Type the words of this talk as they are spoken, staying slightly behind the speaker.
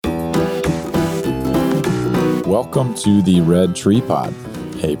Welcome to the Red Tree Pod,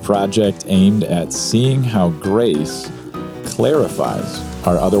 a project aimed at seeing how grace clarifies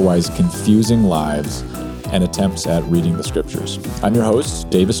our otherwise confusing lives and attempts at reading the scriptures. I'm your host,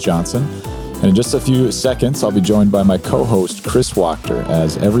 Davis Johnson, and in just a few seconds, I'll be joined by my co-host, Chris Wachter,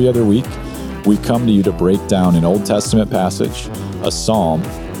 as every other week, we come to you to break down an Old Testament passage, a psalm,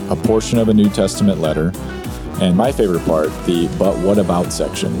 a portion of a New Testament letter, and my favorite part, the But What About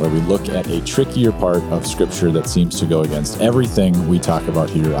section, where we look at a trickier part of Scripture that seems to go against everything we talk about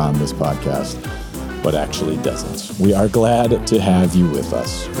here on this podcast, but actually doesn't. We are glad to have you with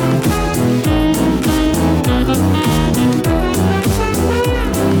us.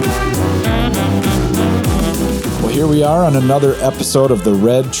 Well, here we are on another episode of the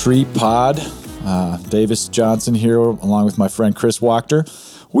Red Tree Pod. Davis Johnson here, along with my friend Chris Wachter.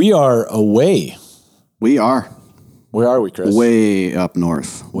 We are away. We are. Where are we, Chris? Way up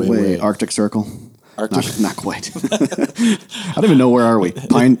north. Way. Arctic Circle. Not quite. I don't even know where are we.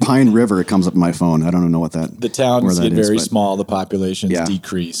 Pine River comes up on my phone. I don't even know what that. The towns get very small. The populations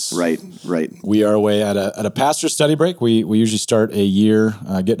decrease. Right. We are away at a pastor study break. We usually start a year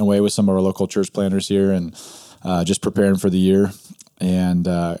getting away with some of our local church planners here and just preparing for the year. And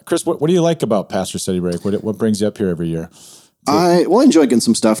Chris, what do you like about pastor study break? What brings you up here every year? I enjoy getting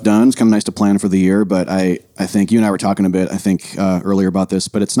some stuff done. It's kind of nice to plan for the year, but I think you and I were talking a bit, earlier about this,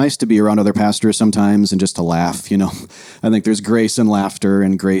 but it's nice to be around other pastors sometimes and just to laugh, you know. I think there's grace in laughter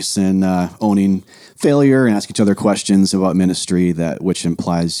and grace in owning failure and asking each other questions about ministry which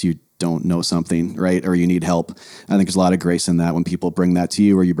implies you don't know something, right? Or you need help. I think there's a lot of grace in that when people bring that to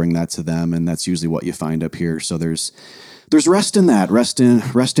you or you bring that to them, and that's usually what you find up here. So there's rest in that, rest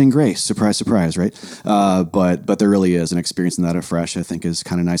in grace. Surprise, surprise, right? But there really is an experience in that afresh. I think is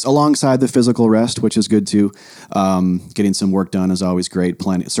kind of nice, alongside the physical rest, which is good too. Getting some work done is always great.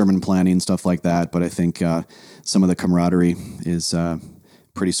 Sermon planning, stuff like that. But I think some of the camaraderie is a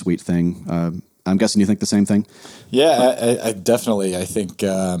pretty sweet thing. I'm guessing you think the same thing. Yeah, I definitely. I think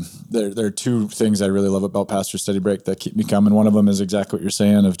there are two things I really love about Pastor Study Break that keep me coming. One of them is exactly what you're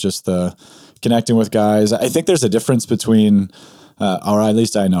saying, of just the connecting with guys. I think there's a difference between, or at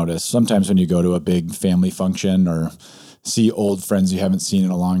least I notice, sometimes when you go to a big family function or see old friends you haven't seen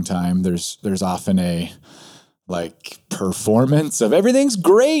in a long time, there's often a performance of everything's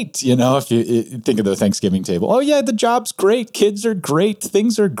great. You know, if you think of the Thanksgiving table, oh yeah, the job's great, kids are great,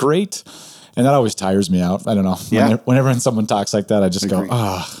 things are great. And that always tires me out. I don't know. Yeah. Whenever someone talks like that, I just go,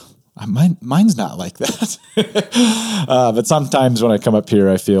 mine's not like that. But sometimes when I come up here,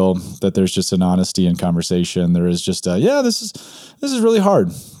 I feel that there's just an honesty in conversation. There is just this is really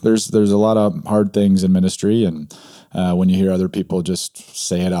hard. There's a lot of hard things in ministry, and when you hear other people just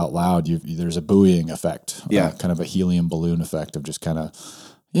say it out loud, there's a buoying effect. Kind of a helium balloon effect of just kind of,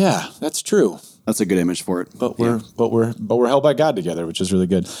 yeah, that's true. That's a good image for it. But we're held by God together, which is really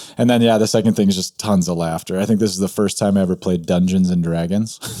good. And then the second thing is just tons of laughter. I think this is the first time I ever played Dungeons and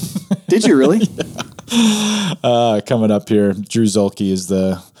Dragons. Did you really? Coming up here, Drew Zolke is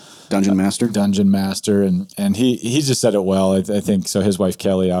the Dungeon Master, and he just said it well. I think so. His wife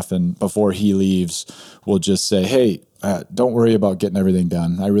Kelly often, before he leaves, will just say, "Hey, don't worry about getting everything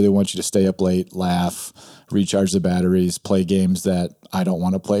done. I really want you to stay up late, laugh, recharge the batteries, play games that I don't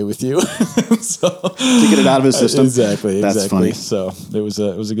want to play with you." So to get it out of his system. Exactly. That's funny. So it was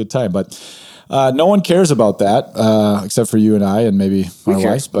a good time, but no one cares about that except for you and I, and maybe our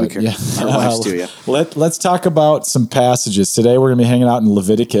wives. But yeah, our wives too. Yeah. Let's talk about some passages today. We're going to be hanging out in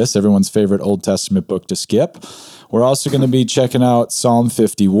Leviticus, everyone's favorite Old Testament book to skip. We're also going to be checking out Psalm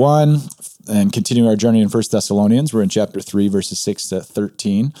 51 and continuing our journey in 1 Thessalonians. We're in chapter 3, verses 6 to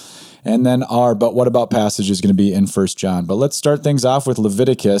 13. And then our But What About passage is going to be in 1 John. But let's start things off with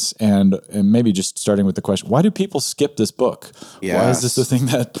Leviticus and maybe just starting with the question, why do people skip this book? Yes. Why is this the thing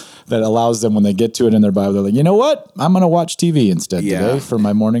that allows them, when they get to it in their Bible, they're like, you know what? I'm going to watch TV instead today for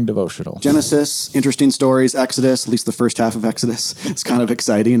my morning devotional. Genesis, interesting stories. Exodus, at least the first half of Exodus, it's kind of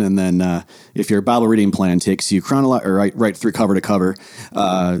exciting. And then if your Bible reading plan takes you right through cover to cover,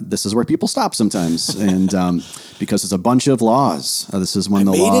 this is where people stop sometimes. And because it's a bunch of laws. This is when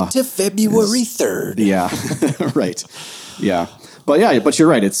the law... made it to February 3rd. Yeah, right. Yeah. But you're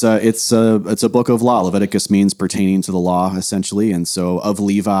right. It's a book of law. Leviticus means pertaining to the law, essentially. And so of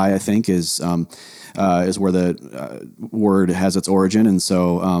Levi, I think, is where the word has its origin. And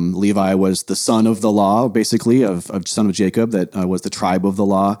so Levi was the son of the law, basically, of son of Jacob, that was the tribe of the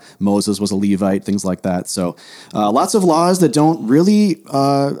law. Moses was a Levite, things like that. So lots of laws that don't really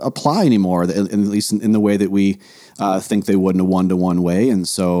apply anymore, at least in the way that we think they would in a one-to-one way. And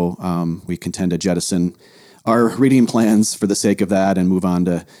so we contend to jettison our reading plans for the sake of that and move on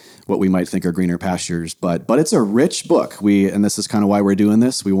to what we might think are greener pastures. But it's a rich book. And this is kind of why we're doing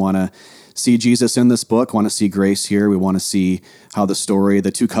this. We want to see Jesus in this book, want to see grace here. We want to see how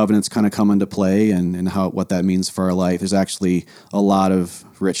the two covenants kind of come into play and what that means for our life. There's actually a lot of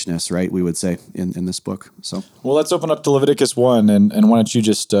richness, right, we would say, in this book. So, well, let's open up to Leviticus 1, and why don't you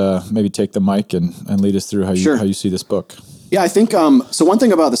just maybe take the mic and lead us through how you see this book. Yeah, I think, so one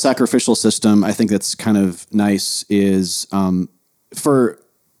thing about the sacrificial system, I think that's kind of nice is for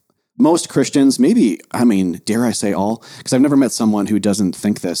most Christians, dare I say all, because I've never met someone who doesn't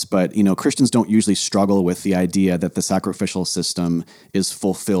think this, but, Christians don't usually struggle with the idea that the sacrificial system is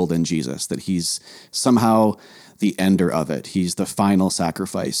fulfilled in Jesus, that he's somehow the ender of it. He's the final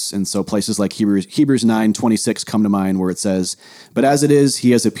sacrifice. And so places like Hebrews 9:26 come to mind, where it says, "But as it is,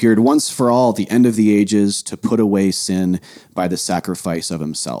 he has appeared once for all at the end of the ages to put away sin by the sacrifice of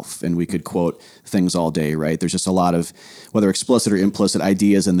himself." And we could quote things all day, right? There's just a lot of, whether explicit or implicit,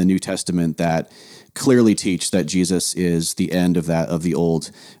 ideas in the New Testament that clearly teach that Jesus is the end of the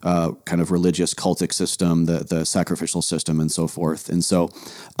old kind of religious cultic system, the sacrificial system, and so forth. And so,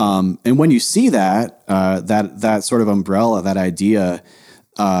 and when you see that sort of umbrella, that idea,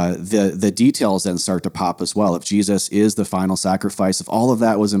 the details then start to pop as well. If Jesus is the final sacrifice, if all of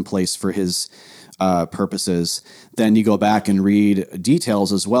that was in place for his purposes, then you go back and read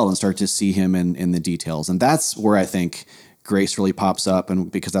details as well and start to see him in the details. And that's where I think grace really pops up,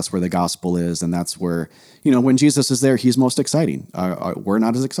 and because that's where the gospel is, and that's where, when Jesus is there, he's most exciting. We're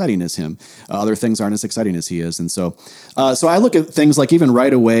not as exciting as him. Other things aren't as exciting as he is. And so I look at things like, even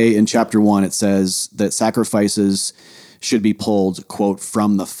right away in chapter 1, it says that sacrifices should be pulled, quote,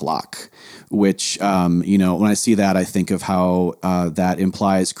 from the flock, which, when I see that, I think of how that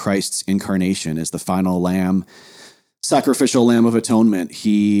implies Christ's incarnation as the final lamb, sacrificial lamb of atonement.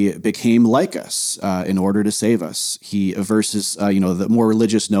 He became like us in order to save us. He versus the more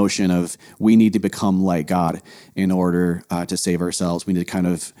religious notion of we need to become like God in order to save ourselves. We need to kind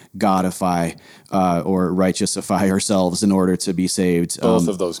of godify or righteousify ourselves in order to be saved. Both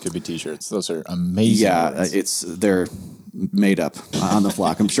of those could be T-shirts. Those are amazing. Yeah, words. They're made up on the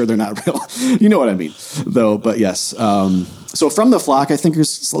flock. I'm sure they're not real. You know what I mean, though. But yes. So from the flock, I think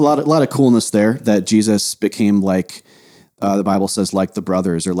there's a lot of coolness there that Jesus became like. The Bible says, like the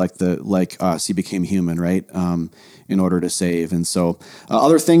brothers, or like us, he became human, right? In order to save. And so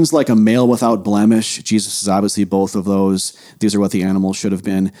other things like a male without blemish, Jesus is obviously both of those. These are what the animals should have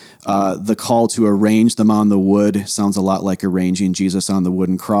been. The call to arrange them on the wood sounds a lot like arranging Jesus on the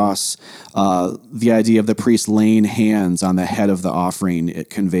wooden cross. The idea of the priest laying hands on the head of the offering, it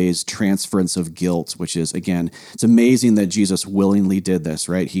conveys transference of guilt, which is, again, it's amazing that Jesus willingly did this,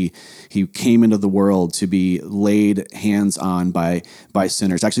 right? He came into the world to be laid hands on by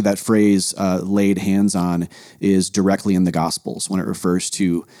sinners. Actually, that phrase, laid hands on, is directly in the Gospels when it refers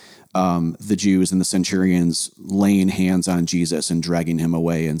to the Jews and the centurions laying hands on Jesus and dragging him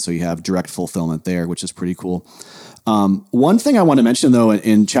away. And so you have direct fulfillment there, which is pretty cool. One thing I want to mention, though,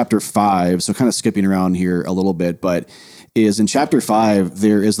 in chapter 5, so kind of skipping around here a little bit, but is in chapter 5,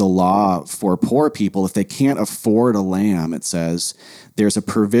 there is a law for poor people. If they can't afford a lamb, it says, there's a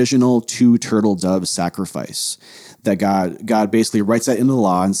provisional 2 turtle dove sacrifice that God basically writes that into the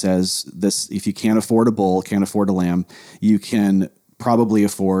law and says, this, if you can't afford a bull, can't afford a lamb, you can probably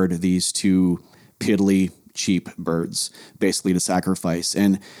afford these 2 piddly, cheap birds, basically, to sacrifice.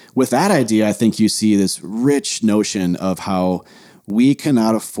 And with that idea, I think you see this rich notion of how we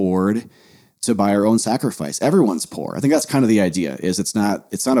cannot afford to buy our own sacrifice. Everyone's poor. I think that's kind of the idea, is it's not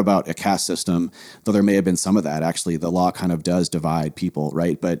about a caste system, though there may have been some of that. Actually, the law kind of does divide people,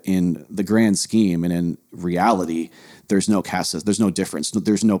 right? But in the grand scheme and in reality, there's no caste, there's no difference,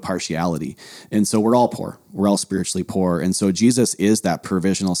 there's no partiality. And so we're all poor. We're all spiritually poor. And so Jesus is that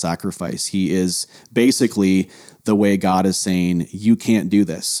provisional sacrifice. He is basically the way God is saying, you can't do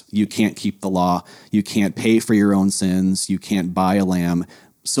this. You can't keep the law. You can't pay for your own sins. You can't buy a lamb.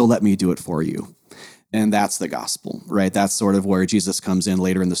 So let me do it for you. And that's the gospel, right? That's sort of where Jesus comes in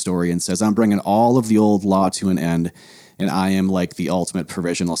later in the story and says, I'm bringing all of the old law to an end, and I am like the ultimate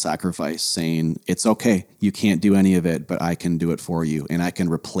provisional sacrifice, saying, it's okay, you can't do any of it, but I can do it for you, and I can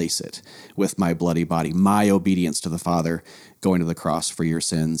replace it with my bloody body. My obedience to the Father, going to the cross for your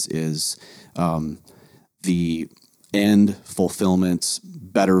sins, is the end, fulfillment,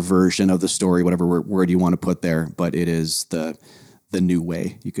 better version of the story, whatever word you want to put there, but it is the new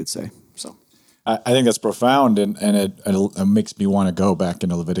way, you could say. So I think that's profound, and it makes me want to go back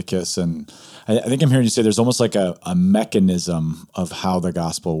into Leviticus. And I think I'm hearing you say there's almost like a mechanism of how the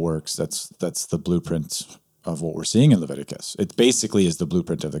gospel works. That's the blueprint what we're seeing in Leviticus. It basically is the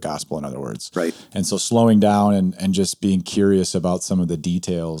blueprint of the gospel, in other words. Right. And so slowing down and just being curious about some of the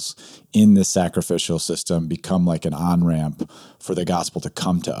details in this sacrificial system become like an on-ramp for the gospel to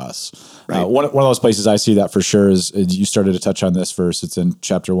come to us. Right. One of those places I see that for sure is you started to touch on this verse. It's in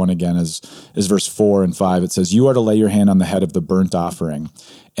chapter 1 again, is verse 4 and 5. It says, "You are to lay your hand on the head of the burnt offering,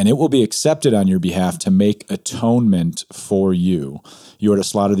 and it will be accepted on your behalf to make atonement for you. You are to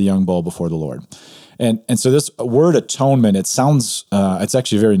slaughter the young bull before the Lord." And so this word atonement, it sounds, it's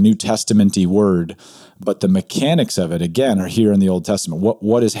actually a very New Testament-y word, but the mechanics of it, again, are here in the Old Testament.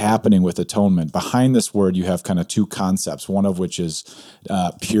 What is happening with atonement? Behind this word, you have kind of two concepts, one of which is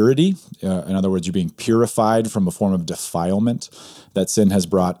purity. In other words, you're being purified from a form of defilement that sin has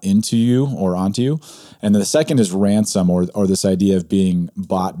brought into you or onto you. And the second is ransom, or this idea of being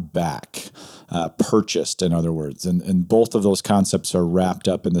bought back, purchased, in other words. And both of those concepts are wrapped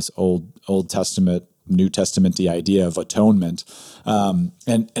up in this Old Testament, New Testament-y idea of atonement. And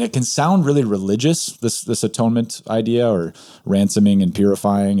it can sound really religious, this atonement idea, or ransoming and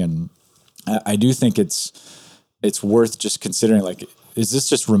purifying. And I do think it's worth just considering, like, is this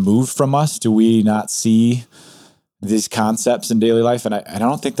just removed from us? Do we not see these concepts in daily life? And I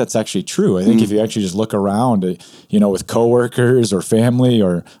don't think that's actually true. I think if you actually just look around, with coworkers or family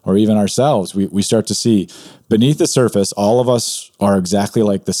or even ourselves, we start to see beneath the surface, all of us are exactly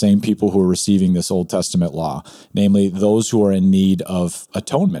like the same people who are receiving this Old Testament law, namely those who are in need of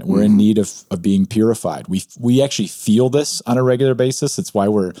atonement. We're in need of being purified. We actually feel this on a regular basis. It's why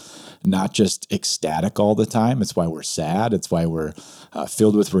we're not just ecstatic all the time. It's why we're sad. It's why we're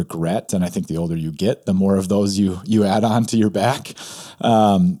filled with regret. And I think the older you get, the more of those you add on to your back.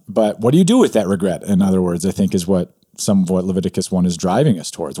 But what do you do with that regret? In other words, I think is what some of what Leviticus 1 is driving us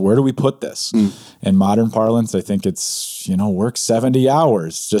towards. Where do we put this? In modern parlance, I think it's, work 70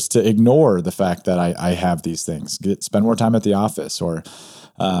 hours just to ignore the fact that I have these things. Spend more time at the office. Or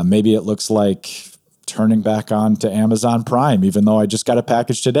maybe it looks like turning back on to Amazon Prime, even though I just got a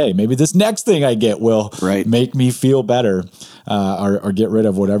package today. Maybe this next thing I get will make me feel better, or get rid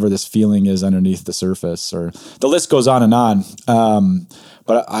of whatever this feeling is underneath the surface. Or the list goes on and on.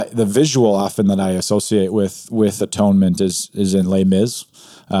 But the visual often that I associate with atonement is in Les Mis.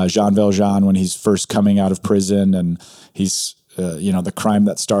 Jean Valjean, when he's first coming out of prison, and he's the crime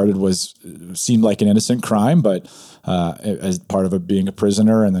that started seemed like an innocent crime, but as part of being a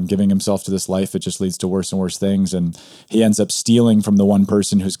prisoner and then giving himself to this life, it just leads to worse and worse things. And he ends up stealing from the one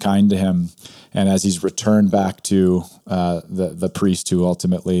person who's kind to him. And as he's returned back to the priest who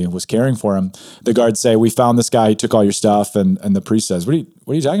ultimately was caring for him, the guards say, "We found this guy. He took all your stuff." And the priest says, What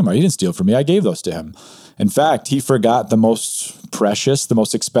are you talking about? He didn't steal from me. I gave those to him. In fact, he forgot the most precious, the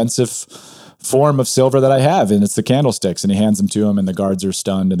most expensive form of silver that I have, and it's the candlesticks. And he hands them to him, and the guards are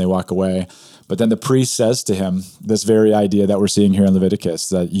stunned, and they walk away. But then the priest says to him this very idea that we're seeing here in Leviticus,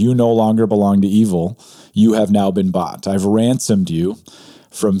 that you no longer belong to evil. You have now been bought. I've ransomed you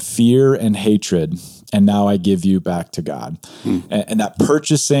from fear and hatred, and now I give you back to God. And that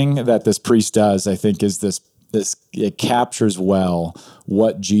purchasing that this priest does, I think, is this it captures well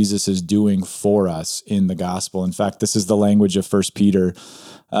what Jesus is doing for us in the gospel. In fact, this is the language of 1 Peter.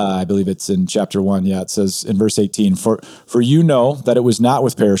 I believe it's in chapter 1. Yeah, it says in verse 18, For you know that it was not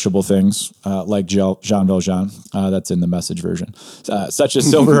with perishable things, like Jean Valjean, that's in the Message version, such as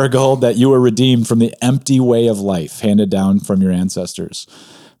silver or gold, that you were redeemed from the empty way of life handed down from your ancestors.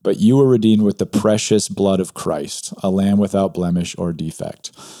 But you were redeemed with the precious blood of Christ, a lamb without blemish or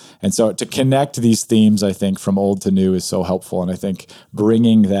defect. And so to connect these themes, I think, from old to new is so helpful. And I think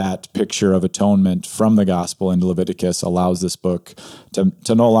bringing that picture of atonement from the gospel into Leviticus allows this book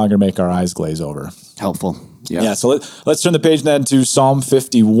to no longer make our eyes glaze over. Helpful. Yeah. So let's turn the page then to Psalm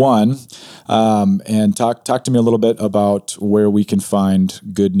 51, and talk to me a little bit about where we can find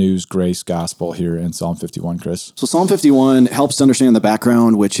good news, grace, gospel here in Psalm 51, Chris. So Psalm 51 helps to understand the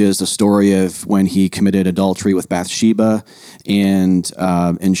background, which is the story of when he committed adultery with Bathsheba and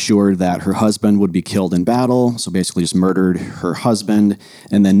ensured that her husband would be killed in battle. So basically just murdered her husband.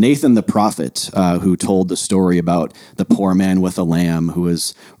 And then Nathan the prophet, who told the story about the poor man with a lamb who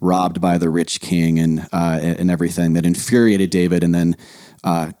was robbed by the rich king and everything, that infuriated David, and then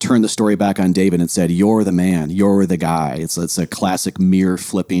turned the story back on David and said, "You're the man, you're the guy." It's a classic mirror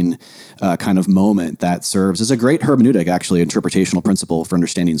flipping kind of moment that serves as a great hermeneutic, actually, interpretational principle for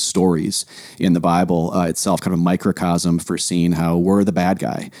understanding stories in the Bible itself, kind of a microcosm for seeing how we're the bad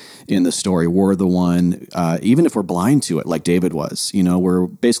guy in the story. We're the one, even if we're blind to it, like David was, we're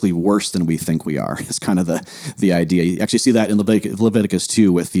basically worse than we think we are. It's kind of the idea. You actually see that in Leviticus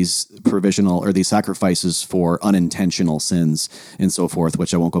 2 with these provisional or these sacrifices for unintentional sins and so forth. forth,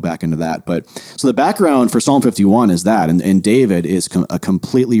 which I won't go back into that. But so the background for Psalm 51 is that, and David is a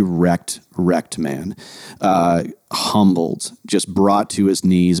completely wrecked man, humbled, just brought to his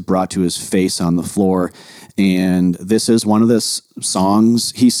knees, brought to his face on the floor. And this is one of the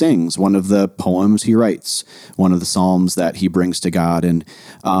songs he sings, one of the poems he writes, one of the psalms that he brings to God. And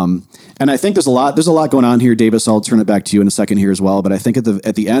I think there's a lot going on here, Davis. I'll turn it back to you in a second here as well. But I think at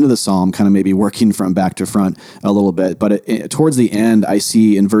the end of the psalm, kind of maybe working from back to front a little bit. But towards the end, I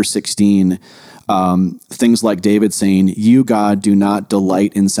see in verse 16 things like David saying, "You, God, do not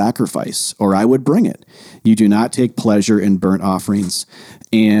delight in sacrifice, or I would bring it. You do not take pleasure in burnt offerings."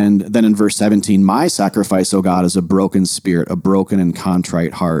 And then in verse 17, "My sacrifice, O God, is a broken spirit, a broken and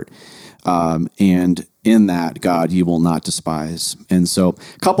contrite heart. And in that, God, you will not despise." And so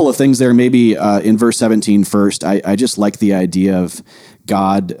a couple of things there, maybe in verse 17 first, I just like the idea of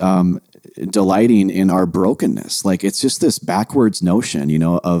God delighting in our brokenness. Like, it's just this backwards notion,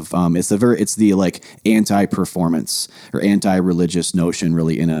 of it's the like anti-performance or anti-religious notion,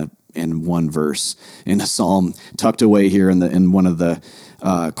 really, in one verse in a psalm tucked away here in one of the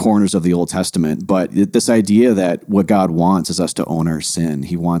corners of the Old Testament. But this idea that what God wants is us to own our sin.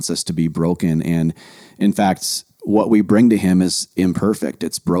 He wants us to be broken, and in fact, what we bring to him is imperfect.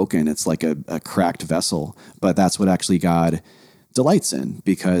 It's broken. It's like a cracked vessel. But that's what actually God delights in,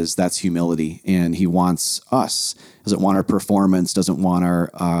 because that's humility, and he wants us. Doesn't want our performance, doesn't want our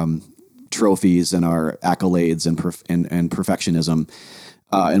trophies and our accolades and perfectionism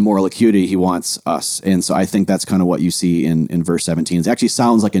and moral acuity. He wants us. And so I think that's kind of what you see in verse 17. It actually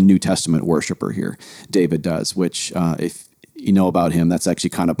sounds like a New Testament worshiper here, David does, which if you know about him, that's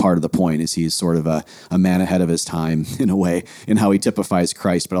actually kind of part of the point, is he's sort of a man ahead of his time in a way, in how he typifies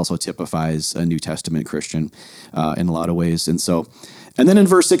Christ, but also typifies a New Testament Christian in a lot of ways. And then in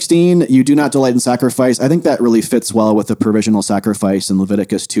verse 16, "You do not delight in sacrifice." I think that really fits well with the provisional sacrifice in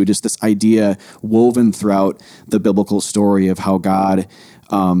Leviticus 2, just this idea woven throughout the biblical story of how God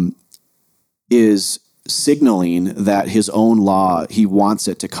is signaling that his own law, he wants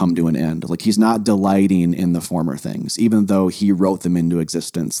it to come to an end. Like, he's not delighting in the former things, even though he wrote them into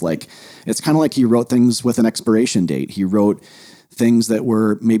existence. Like, it's kind of like he wrote things with an expiration date. He wrote things that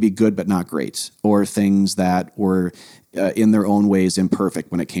were maybe good but not great, or things that were in their own ways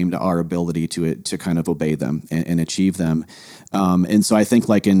imperfect when it came to our ability to kind of obey them and achieve them. And so I think,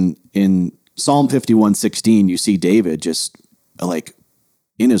 like in Psalm 51:16, you see David just like,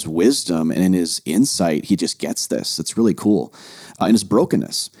 in his wisdom and in his insight, he just gets this. It's really cool. In his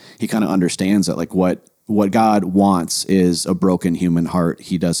brokenness, he kind of understands that, like, what God wants is a broken human heart.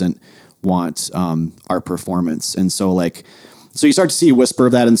 He doesn't want our performance. And so, so you start to see a whisper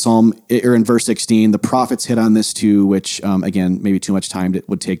of that in verse 16. The prophets hit on this too, which again, maybe too much time it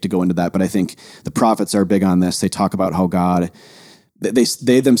would take to go into that. But I think the prophets are big on this. They talk about how God,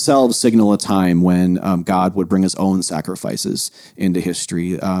 they themselves signal a time when God would bring his own sacrifices into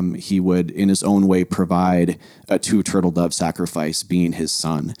history. He would, in his own way, provide a 2 turtle dove sacrifice, being his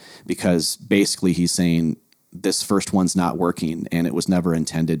son, because basically he's saying, this first one's not working, and it was never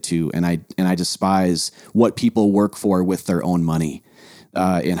intended to. And I despise what people work for with their own money,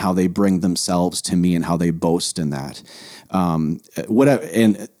 and how they bring themselves to me and how they boast in that.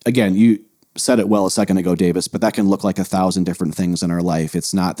 And again, you said it well a second ago, Davis, but that can look like 1,000 different things in our life.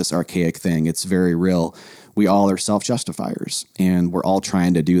 It's not this archaic thing. It's very real. We all are self-justifiers, and we're all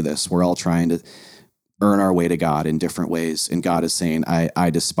trying to do this. We're all trying to earn our way to God in different ways. And God is saying, I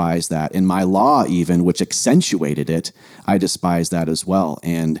despise that. In my law, even, which accentuated it, I despise that as well.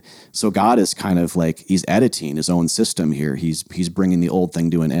 And so God is kind of like, he's editing his own system here. He's bringing the old thing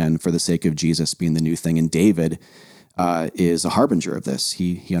to an end for the sake of Jesus being the new thing. And David is a harbinger of this.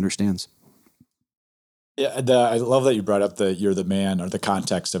 He understands. Yeah, I love that you brought up "you're the man," or the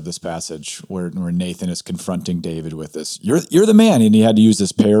context of this passage where Nathan is confronting David with this. You're the man, and he had to use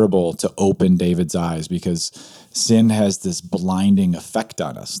this parable to open David's eyes, because sin has this blinding effect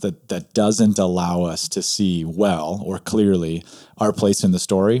on us that doesn't allow us to see well or clearly our place in the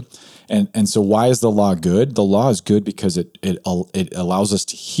story. And so why is the law good? The law is good because it allows us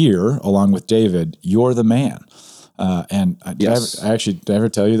to hear, along with David, "You're the man." Yes. Did I ever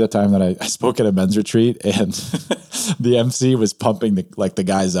tell you the time that I spoke at a men's retreat, and the MC was pumping the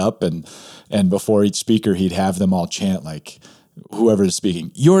guys up, and before each speaker, he'd have them all chant, like, whoever is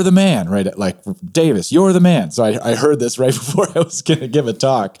speaking, "You're the man," right? Like, Davis, "You're the man." So I heard this right before I was going to give a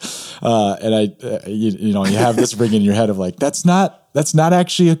talk. And you have this ring in your head of like, that's not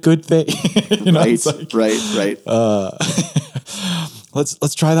actually a good thing. Right.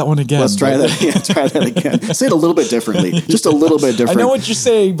 Let's try that one again. Let's try that. Yeah, try that again. Say it a little bit differently, just a little bit different. I know what you're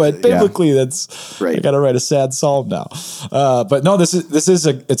saying, but biblically, that's right. I got to write a sad psalm now. But no,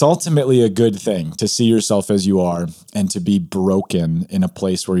 it's ultimately a good thing to see yourself as you are and to be broken in a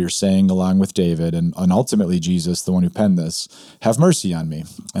place where you're saying, along with David and ultimately Jesus, the one who penned this, have mercy on me.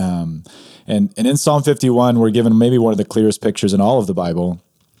 And in Psalm 51, we're given maybe one of the clearest pictures in all of the Bible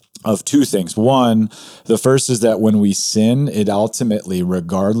of two things. One, the first is that when we sin, it ultimately,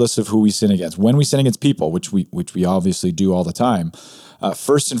 regardless of who we sin against, when we sin against people, which we obviously do all the time,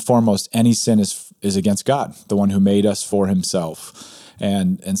 first and foremost, any sin is against God, the one who made us for himself.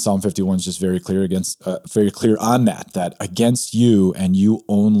 And Psalm 51 is just very clear on that against you and you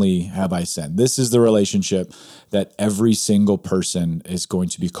only have I sinned. This is the relationship that every single person is going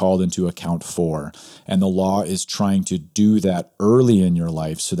to be called into account for. And the law is trying to do that early in your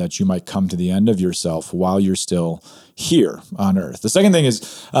life so that you might come to the end of yourself while you're still here on earth. The second thing is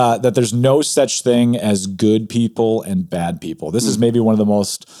that there's no such thing as good people and bad people. This is maybe one of the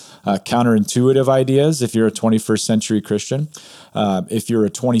most counterintuitive ideas if you're a 21st century Christian. If you're a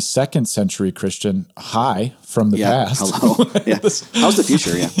 22nd century Christian, hi from the past. Hello. Yeah. How's the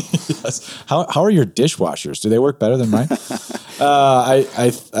future? Yeah. Yes. How are your dishwashers? Do they work better than mine?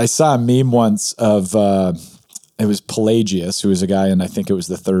 I saw a meme once of it was Pelagius, who was a guy in, I think it was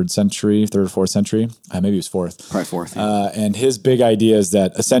the 3rd or 4th century. Maybe it was 4th. Probably 4th. Yeah. And his big idea is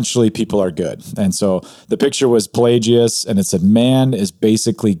that essentially people are good. And so the picture was Pelagius, and it said, man is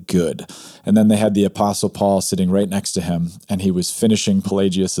basically good. And then they had the Apostle Paul sitting right next to him, and he was finishing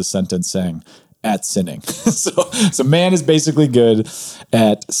Pelagius' sentence saying, at sinning. So man is basically good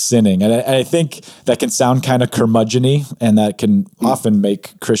at sinning. And I think that can sound kind of curmudgeon-y, and that can often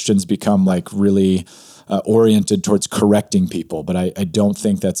make Christians become like really oriented towards correcting people. But I don't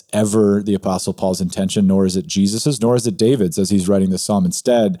think that's ever the Apostle Paul's intention, nor is it Jesus's, nor is it David's as he's writing this psalm.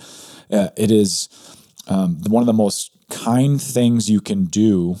 Instead, it is one of the most kind things you can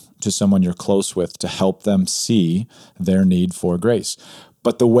do to someone you're close with to help them see their need for grace.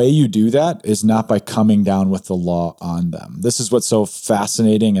 But the way you do that is not by coming down with the law on them. This is what's so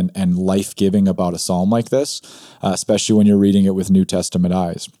fascinating and life-giving about a psalm like this, especially when you're reading it with New Testament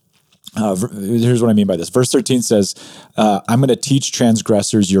eyes. Here's what I mean by this. Verse 13 says, I'm going to teach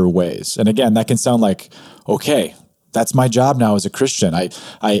transgressors your ways. And again, that can sound like, okay, that's my job now as a Christian. I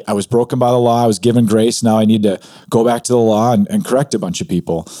was broken by the law. I was given grace. Now I need to go back to the law and correct a bunch of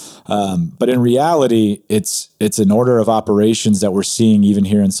people. But in reality, it's an order of operations that we're seeing even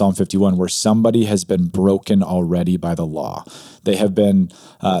here in Psalm 51, where somebody has been broken already by the law. They have been,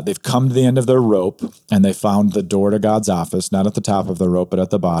 they've come to the end of their rope, and they found the door to God's office, not at the top of the rope, but at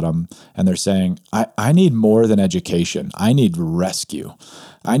the bottom. And they're saying, I need more than education. I need rescue.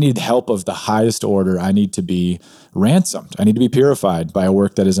 I need help of the highest order. I need to be ransomed. I need to be purified by a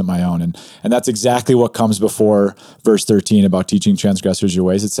work that isn't my own. And that's exactly what comes before verse 13 about teaching transgressors your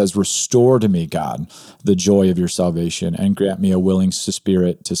ways. It says, restore to me, God, the joy of your salvation, and grant me a willing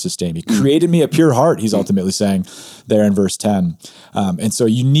spirit to sustain me. Created me a pure heart, he's ultimately saying there in verse 10. And so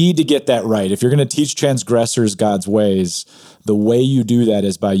you need to get that right. If you're going to teach transgressors God's ways, the way you do that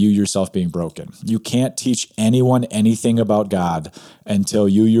is by you yourself being broken. You can't teach anyone anything about God until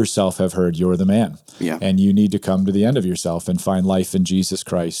you yourself have heard you're the man. Yeah. And you need to come to the end of yourself and find life in Jesus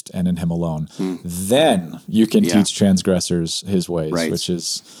Christ and in him alone. Then you can teach transgressors his ways, which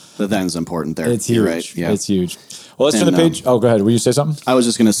is... The then's important there. It's huge. You're right. Yeah. It's huge. Well, let's turn the page. Go ahead. Will you say something? I was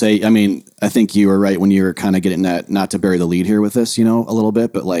just going to say, I think you were right when you were kind of getting that, not to bury the lead here with this, a little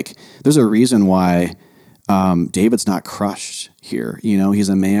bit, but like there's a reason why David's not crushed here. He's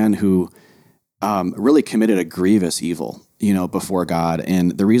a man who really committed a grievous evil, before God.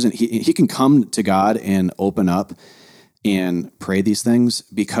 And the reason he can come to God and open up and pray these things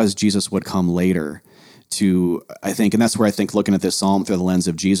because Jesus would come later to, I think, and that's where I think looking at this psalm through the lens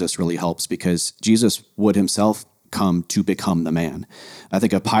of Jesus really helps, because Jesus would himself come to become the man. I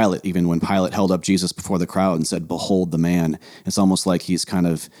think of Pilate, even when Pilate held up Jesus before the crowd and said, behold the man, it's almost like he's kind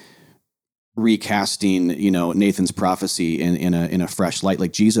of recasting, Nathan's prophecy in a fresh light.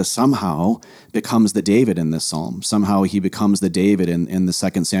 Like Jesus somehow becomes the David in this psalm. Somehow he becomes the David in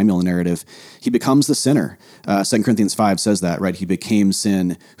the 2 Samuel narrative. He becomes the sinner. 2 Corinthians 5 says that, right? He became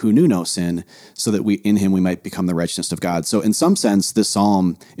sin who knew no sin, so that in him we might become the righteousness of God. So in some sense, this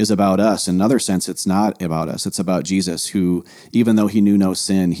psalm is about us. In another sense, it's not about us. It's about Jesus, who, even though he knew no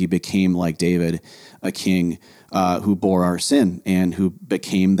sin, he became like David, a king who bore our sin and who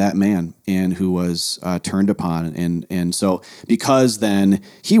became that man and who was turned upon. And so because then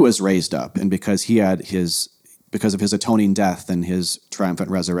he was raised up, and because he had his because of his atoning death and his triumphant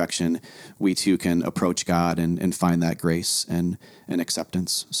resurrection, we too can approach God and find that grace and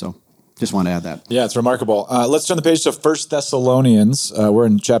acceptance. So just want to add that. Yeah, it's remarkable. Let's turn the page to 1 Thessalonians. We're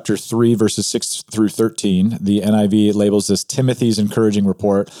in chapter 3, verses 6 through 13. The NIV labels this Timothy's encouraging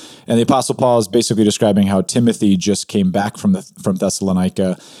report. And the Apostle Paul is basically describing how Timothy just came back from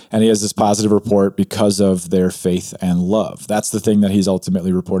Thessalonica, and he has this positive report because of their faith and love. That's the thing that he's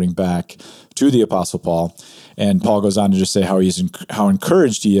ultimately reporting back to the Apostle Paul. And Paul goes on to just say how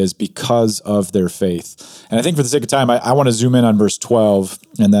encouraged he is because of their faith. And I think for the sake of time, I want to zoom in on verse 12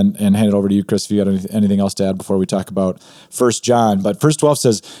 and hand it over to you, Chris, if you got anything else to add before we talk about 1 John. But verse 12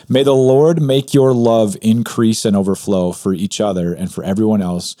 says, "May the Lord make your love increase and overflow for each other and for everyone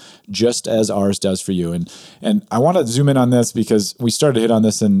else, just as ours does for you." And I want to zoom in on this because we started to hit on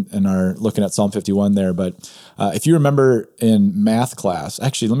this in our looking at Psalm 51 there. But if you remember in math class,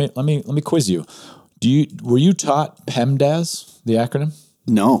 actually, let me quiz you. Were you taught PEMDAS, the acronym?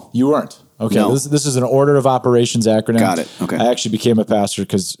 No. You weren't. Okay, No. This is an order of operations acronym. Got it. Okay. I actually became a pastor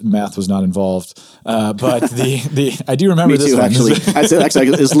because math was not involved. But I do remember Me this too, one. actually. Actually,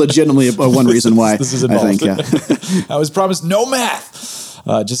 it's legitimately one reason why. This is I involved. think, yeah. I was promised no math,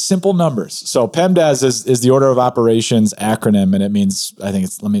 just simple numbers. So PEMDAS is the order of operations acronym, and it means, I think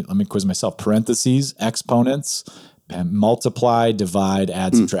it's, let me quiz myself, parentheses, exponents, multiply, divide,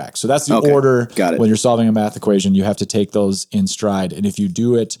 add, subtract. So that's the order. Got it. When you're solving a math equation, you have to take those in stride. And if you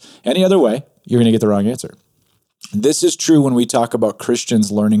do it any other way, you're going to get the wrong answer. This is true when we talk about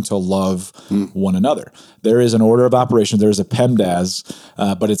Christians learning to love one another. There is an order of operations. There is a PEMDAS,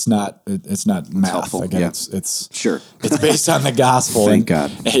 but it's not math. helpful. Again, Yeah. it's Sure. It's based on the gospel. Thank God.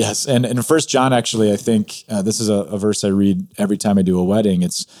 Yes, and in 1 John, actually, I think this is a verse I read every time I do a wedding.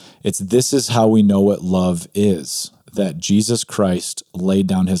 It's this is how we know what love is, that Jesus Christ laid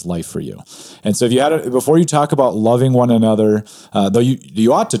down his life for you. And so if you before you talk about loving one another, though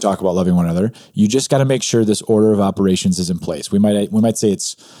you ought to talk about loving one another, you just got to make sure this order of operations is in place. We might say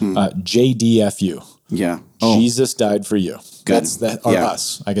it's JDFU. Yeah. Jesus died for you. Good. That's that, or Yeah.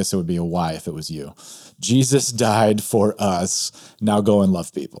 us. I guess it would be a Y if it was you. Jesus died for us. Now go and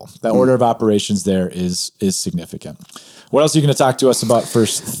love people. That order of operations there is significant. What else are you going to talk to us about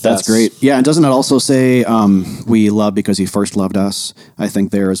first? That's great. Yeah, and doesn't it also say we love because he first loved us? I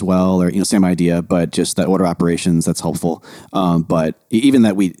think there as well, or same idea, but just that order of operations, that's helpful. But even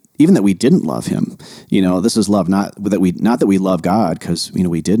that we didn't love him, this is love, not that we love God, because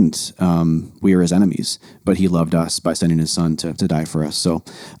we didn't. We are his enemies, but he loved us by sending his son to die for us. So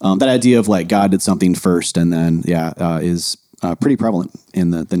that idea of like God did something first and then is pretty prevalent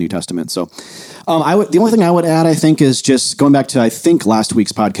in the New Testament. So the only thing I would add, I think, is just going back to, I think last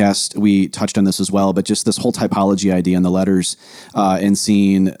week's podcast, we touched on this as well, but just this whole typology idea in the letters and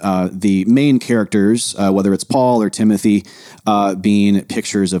seeing the main characters, whether it's Paul or Timothy, being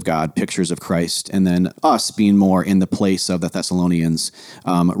pictures of God, pictures of Christ, and then us being more in the place of the Thessalonians,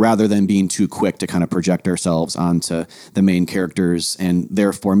 rather than being too quick to kind of project ourselves onto the main characters and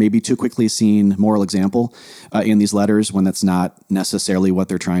therefore maybe too quickly seeing moral example in these letters when that's not necessarily what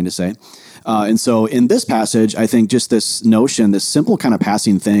they're trying to say. And so in this passage, I think just this notion, this simple kind of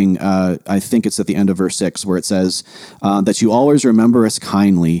passing thing, I think it's at the end of verse 6 where it says that you always remember us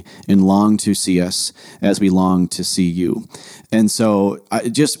kindly and long to see us as we long to see you. And so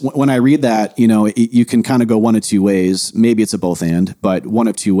when I read that, you can kind of go one of two ways. Maybe it's a both and, but one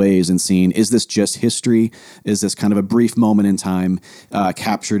of two ways in seeing, is this just history? Is this kind of a brief moment in time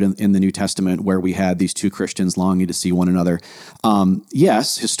captured in the New Testament where we had these two Christians longing to see one another?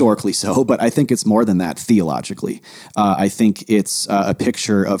 Yes, historically so, but I think it's more than that theologically. I think it's a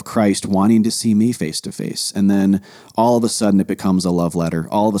picture of Christ wanting to see me face to face. And then all of a sudden it becomes a love letter.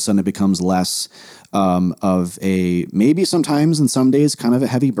 All of a sudden it becomes less of a, maybe sometimes in some days, kind of a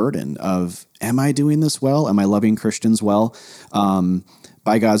heavy burden of, am I doing this well? Am I loving Christians well?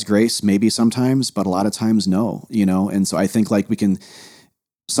 By God's grace, maybe sometimes, but a lot of times, no, And so I think like we can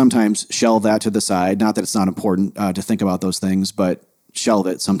sometimes shelve that to the side. Not that it's not important to think about those things, but shelve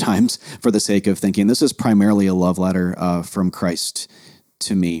it sometimes for the sake of thinking this is primarily a love letter from Christ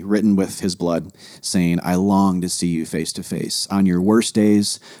to me, written with his blood, saying, I long to see you face to face on your worst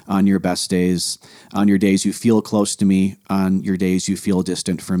days, on your best days, on your days you feel close to me, on your days you feel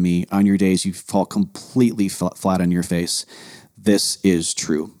distant from me, on your days you fall completely flat on your face. This is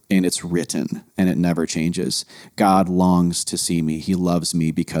true. and it's written, and it never changes. God longs to see me. He loves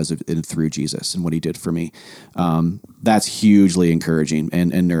me because of and through Jesus and what he did for me. That's hugely encouraging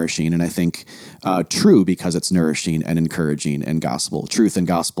and nourishing, and I think true because it's nourishing and encouraging and gospel. Truth and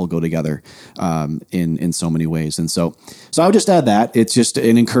gospel go together in so many ways. And so I would just add that. It's just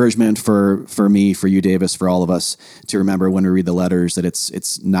an encouragement for me, for you, Davis, for all of us to remember when we read the letters that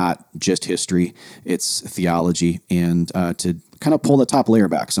it's not just history, it's theology, and to kind of pull the top layer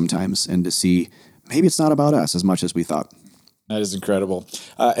back sometimes and to see maybe it's not about us as much as we thought. That is incredible.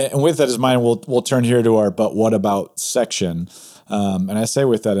 And with that in mind, we'll turn here to our "But What About" section. And I say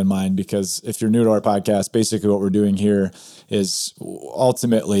with that in mind because if you're new to our podcast, basically what we're doing here is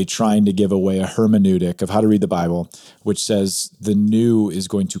ultimately trying to give away a hermeneutic of how to read the Bible, which says the new is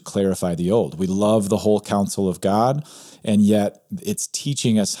going to clarify the old. We love the whole counsel of God, and yet it's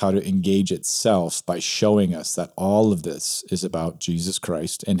teaching us how to engage itself by showing us that all of this is about Jesus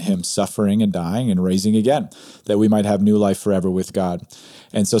Christ and him suffering and dying and raising again, that we might have new life forever with God.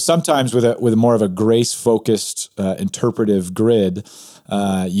 And so sometimes with more of a grace-focused interpretive grid,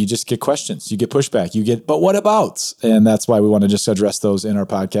 you just get questions, you get pushback, you get, but what about? And that's why we want to just address those in our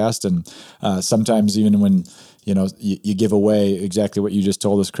podcast. And sometimes even when you give away exactly what you just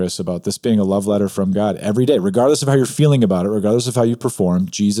told us, Chris, about this being a love letter from God every day, regardless of how you're feeling about it, regardless of how you perform.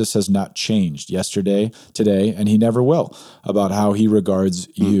 Jesus has not changed yesterday, today, and he never will about how he regards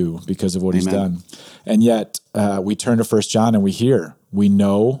you because of what he's done. And yet we turn to 1 John and we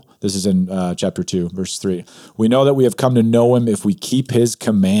know, this is in chapter 2, verse 3, we know that we have come to know him if we keep his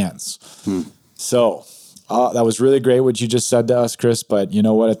commands. So that was really great what you just said to us, Chris, but you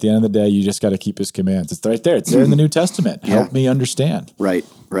know what? At the end of the day, you just got to keep his commands. It's right there. It's there in the New Testament. Help me understand. Right.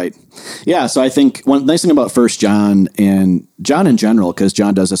 Yeah, so I think one nice thing about 1 John and John in general, because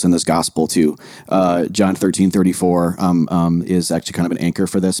John does this in this gospel too, John 13:34 is actually kind of an anchor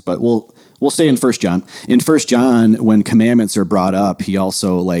for this, but we'll stay in 1 John. In 1 John, when commandments are brought up, he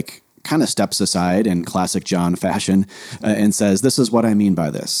also kind of steps aside in classic John fashion and says, this is what I mean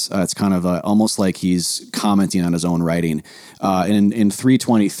by this. It's kind of almost like he's commenting on his own writing. And in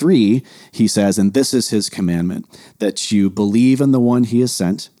 3:23, he says, and this is his commandment, that you believe in the one he has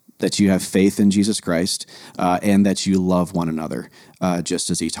sent, that you have faith in Jesus Christ, and that you love one another, just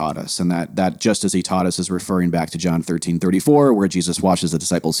as he taught us. And that just as he taught us is referring back to John 13:34, where Jesus washes the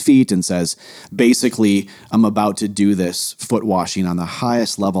disciples' feet and says, basically, I'm about to do this foot washing on the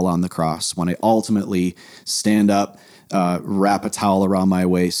highest level on the cross when I ultimately stand up, wrap a towel around my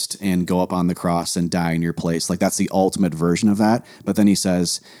waist and go up on the cross and die in your place. That's the ultimate version of that. But then he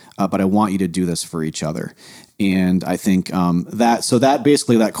says, but I want you to do this for each other. And I think that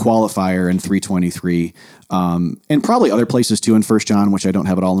basically that qualifier in 3:23, and probably other places too in 1 John, which I don't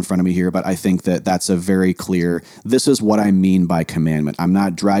have it all in front of me here, but I think that's a very clear, this is what I mean by commandment. I'm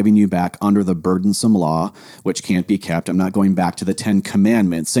not driving you back under the burdensome law, which can't be kept. I'm not going back to the 10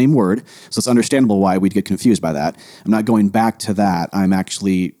 commandments, same word. So it's understandable why we'd get confused by that. I'm not going back to that. I'm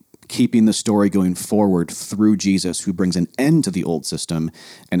actually keeping the story going forward through Jesus, who brings an end to the old system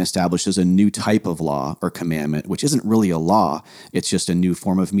and establishes a new type of law or commandment, which isn't really a law. It's just a new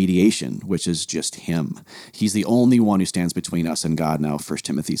form of mediation, which is just him. He's the only one who stands between us and God now, 1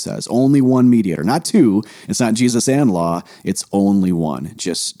 Timothy says. Only one mediator, not two. It's not Jesus and law. It's only one,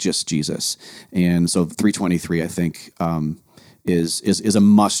 just Jesus. And so 3:23, I think, is a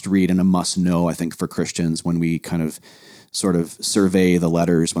must read and a must know, I think, for Christians when we kind of sort of survey the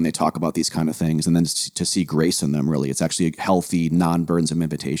letters when they talk about these kind of things, and then to see grace in them, really. It's actually a healthy, non-burdensome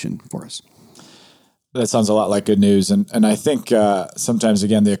invitation for us. That sounds a lot like good news. And I think sometimes,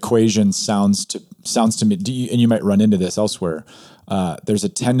 again, the equation sounds to me, and you might run into this elsewhere, there's a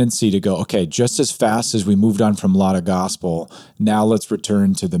tendency to go, okay, just as fast as we moved on from law to gospel, now let's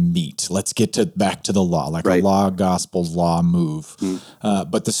return to the meat. Let's get back to the law, a law, gospel, law move.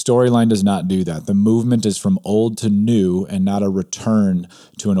 But the storyline does not do that. The movement is from old to new and not a return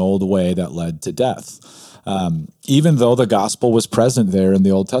to an old way that led to death. Even though the gospel was present there in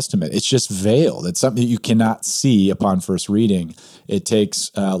the Old Testament, it's just veiled. It's something you cannot see upon first reading. It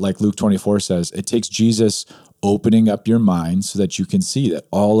takes, like Luke 24 says, it takes Jesus opening up your mind so that you can see that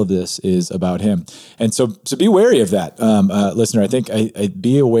all of this is about him. And so be wary of that, listener. I think I'd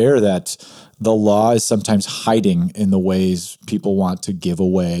be aware that the law is sometimes hiding in the ways people want to give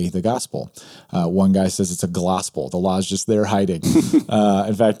away the gospel. One guy says it's a glospel. The law is just there hiding.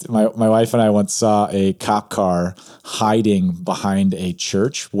 In fact, my wife and I once saw a cop car hiding behind a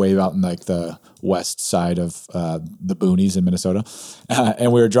church way out in the west side of the boonies in Minnesota.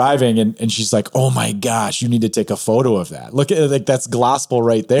 And we were driving and she's like, oh my gosh, you need to take a photo of that. Look at it, like that's gospel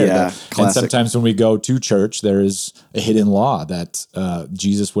right there. Yeah, and sometimes when we go to church, there is a hidden law that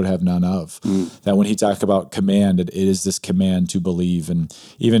Jesus would have none of. That when he talked about command, it is this command to believe. And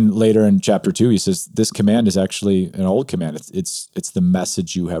even later in chapter 2, he says, this command is actually an old command. It's the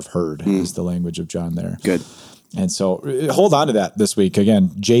message you have heard is the language of John there. Good. And so hold on to that this week.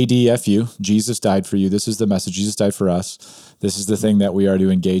 Again, JDFU, Jesus died for you. This is the message. Jesus died for us. This is the thing that we are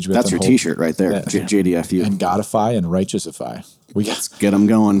to engage with. That's your t-shirt right there, JDFU. And Godify and Righteousify. Let's get them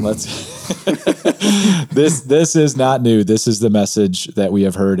going. This is not new. This is the message that we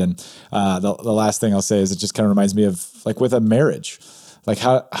have heard. And the last thing I'll say is it just kind of reminds me of like with a marriage. Like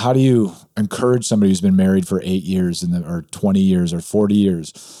how do you encourage somebody who's been married for 8 years or 20 years or 40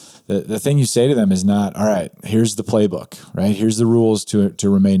 years? The thing you say to them is not, all right, here's the playbook, right? Here's the rules to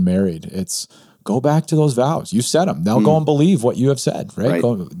remain married. It's go back to those vows. You said them. Now go and believe what you have said, right?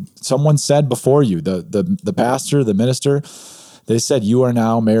 Someone said before you, the pastor, the minister, they said you are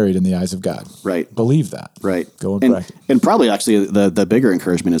now married in the eyes of God. Right. Believe that. Right. Go and practice. And probably actually the bigger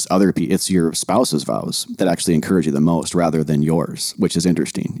encouragement is it's your spouse's vows that actually encourage you the most rather than yours, which is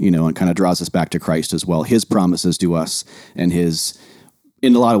interesting, and kind of draws us back to Christ as well. His promises to us and his,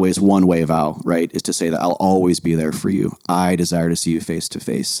 in a lot of ways, one-way vow, right, is to say that I'll always be there for you. I desire to see you face to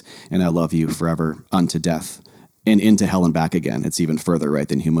face, and I love you forever unto death and into hell and back again. It's even further, right,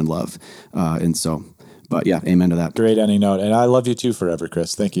 than human love. But yeah, amen to that. Great ending note. And I love you too forever,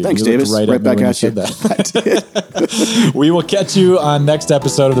 Chris. Thank you. Thanks, Davis. Right back at you. That. We will catch you on next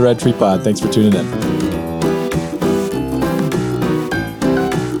episode of the Red Tree Pod. Thanks for tuning in.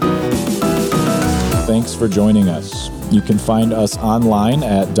 Thanks for joining us. You can find us online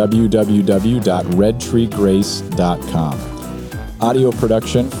at www.redtreegrace.com. Audio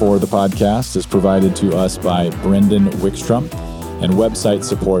production for the podcast is provided to us by Brendan Wickstrom, and website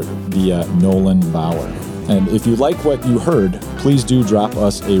support via Nolan Bauer. And if you like what you heard, please do drop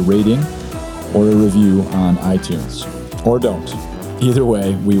us a rating or a review on iTunes. Or don't. Either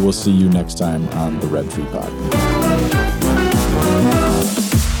way, we will see you next time on the Red Tree Pod.